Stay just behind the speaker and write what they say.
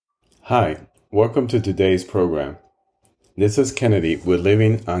Hi, welcome to today's program. This is Kennedy with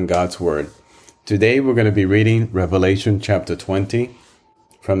Living on God's Word. Today we're going to be reading Revelation chapter 20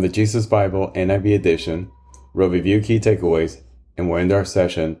 from the Jesus Bible NIV edition. We'll review key takeaways and we'll end our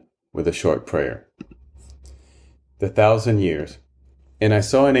session with a short prayer. The 1,000 years. And I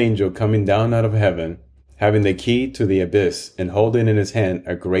saw an angel coming down out of heaven, having the key to the abyss and holding in his hand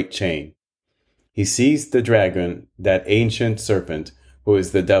a great chain. He seized the dragon, that ancient serpent, who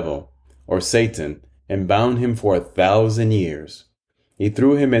is the devil, or Satan, and bound him for 1,000 years. He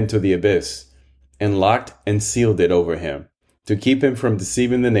threw him into the abyss, and locked and sealed it over him, to keep him from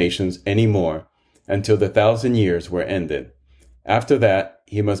deceiving the nations any more, until the 1,000 years were ended. After that,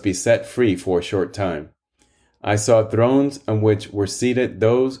 he must be set free for a short time. I saw thrones on which were seated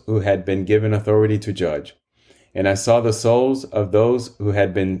those who had been given authority to judge. And I saw the souls of those who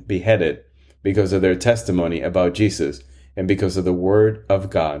had been beheaded because of their testimony about Jesus and because of the word of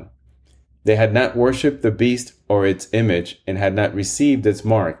God. They had not worshipped the beast or its image and had not received its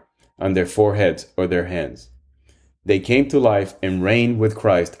mark on their foreheads or their hands. They came to life and reigned with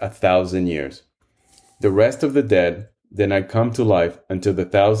Christ 1,000 years. The rest of the dead did not come to life until the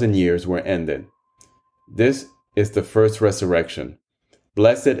 1,000 years were ended. This is the first resurrection.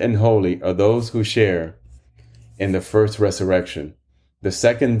 Blessed and holy are those who share in the first resurrection. The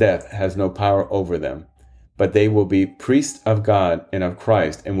second death has no power over them, but they will be priests of God and of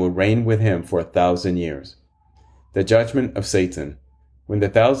Christ and will reign with him for 1,000 years. The judgment of Satan. When the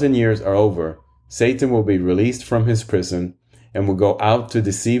 1,000 years are over, Satan will be released from his prison and will go out to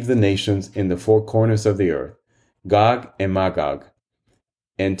deceive the nations in the four corners of the earth, Gog and Magog,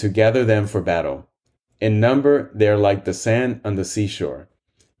 and to gather them for battle. In number, they are like the sand on the seashore.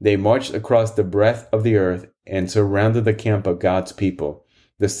 They marched across the breadth of the earth and surrounded the camp of God's people,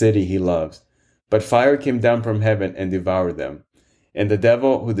 the city he loves. But fire came down from heaven and devoured them. And the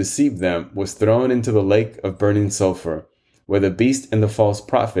devil who deceived them was thrown into the lake of burning sulfur, where the beast and the false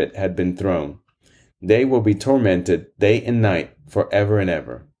prophet had been thrown. They will be tormented day and night forever and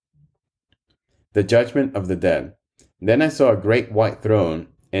ever. The judgment of the dead. Then I saw a great white throne,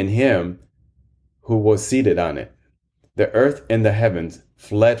 and him who was seated on it. The earth and the heavens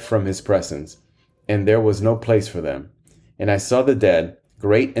fled from his presence, and there was no place for them. And I saw the dead,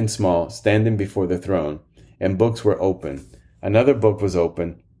 great and small, standing before the throne, and books were open. Another book was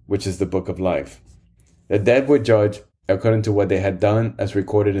open, which is the book of life. The dead were judged according to what they had done as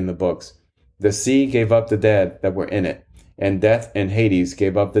recorded in the books. The sea gave up the dead that were in it, and death and Hades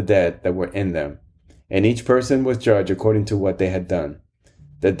gave up the dead that were in them. And each person was judged according to what they had done.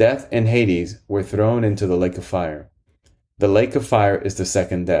 The death and Hades were thrown into the lake of fire. The lake of fire is the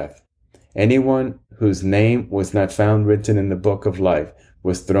second death. Anyone whose name was not found written in the book of life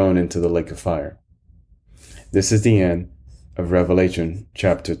was thrown into the lake of fire. This is the end of Revelation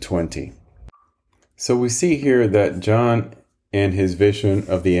chapter 20. So we see here that John, in his vision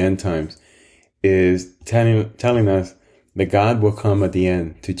of the end times, is telling us that God will come at the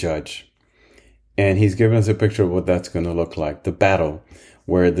end to judge. And he's given us a picture of what that's going to look like. The battle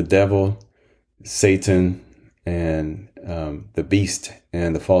where the devil, Satan, and the beast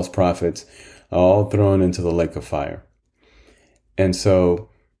and the false prophets are all thrown into the lake of fire. And so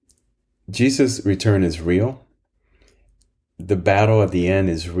Jesus' return is real. The battle at the end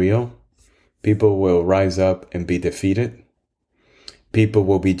is real. People will rise up and be defeated. People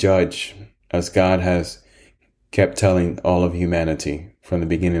will be judged as God has kept telling all of humanity from the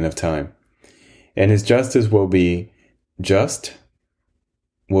beginning of time. And his justice will be just,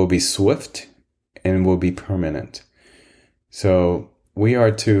 will be swift, and will be permanent. So we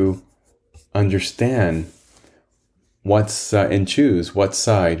are to understand and choose what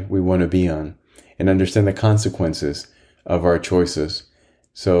side we want to be on, and understand the consequences of our choices.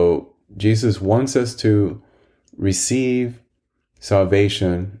 So Jesus wants us to receive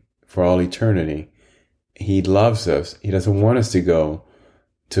salvation for all eternity. He loves us. He doesn't want us to go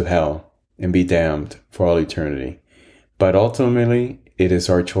to hell and be damned for all eternity. But ultimately, it is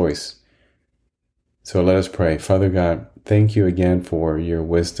our choice. So let us pray. Father God, thank you again for your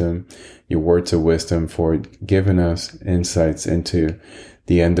wisdom, your words of wisdom, for giving us insights into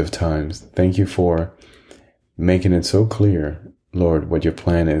the end of times. Thank you for making it so clear, Lord, what your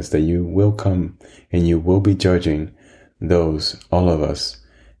plan is, that you will come and you will be judging those, all of us,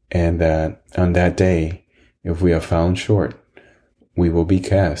 and that on that day, if we are found short, we will be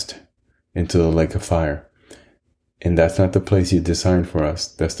cast into the lake of fire. And that's not the place you designed for us.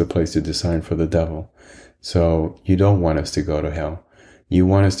 That's the place you designed for the devil. So you don't want us to go to hell. You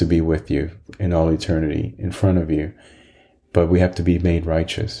want us to be with you in all eternity, in front of you. But we have to be made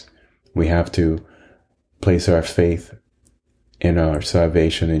righteous. We have to place our faith in our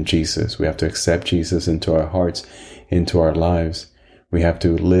salvation in Jesus. We have to accept Jesus into our hearts, into our lives. We have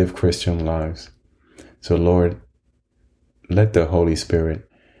to live Christian lives. So Lord, let the Holy Spirit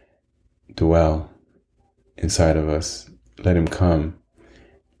dwell inside of us. Let him come.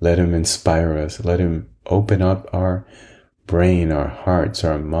 Let him inspire us. Let him open up our brain, our hearts,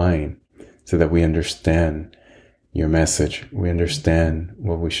 our mind, so that we understand your message. We understand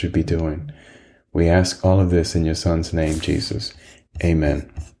what we should be doing. We ask all of this in your Son's name, Jesus. Amen.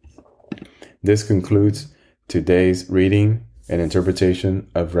 This concludes today's reading and interpretation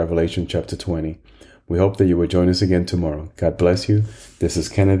of Revelation chapter 20. We hope that you will join us again tomorrow. God bless you. This is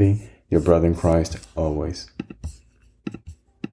Kennedy, your brother in Christ, always.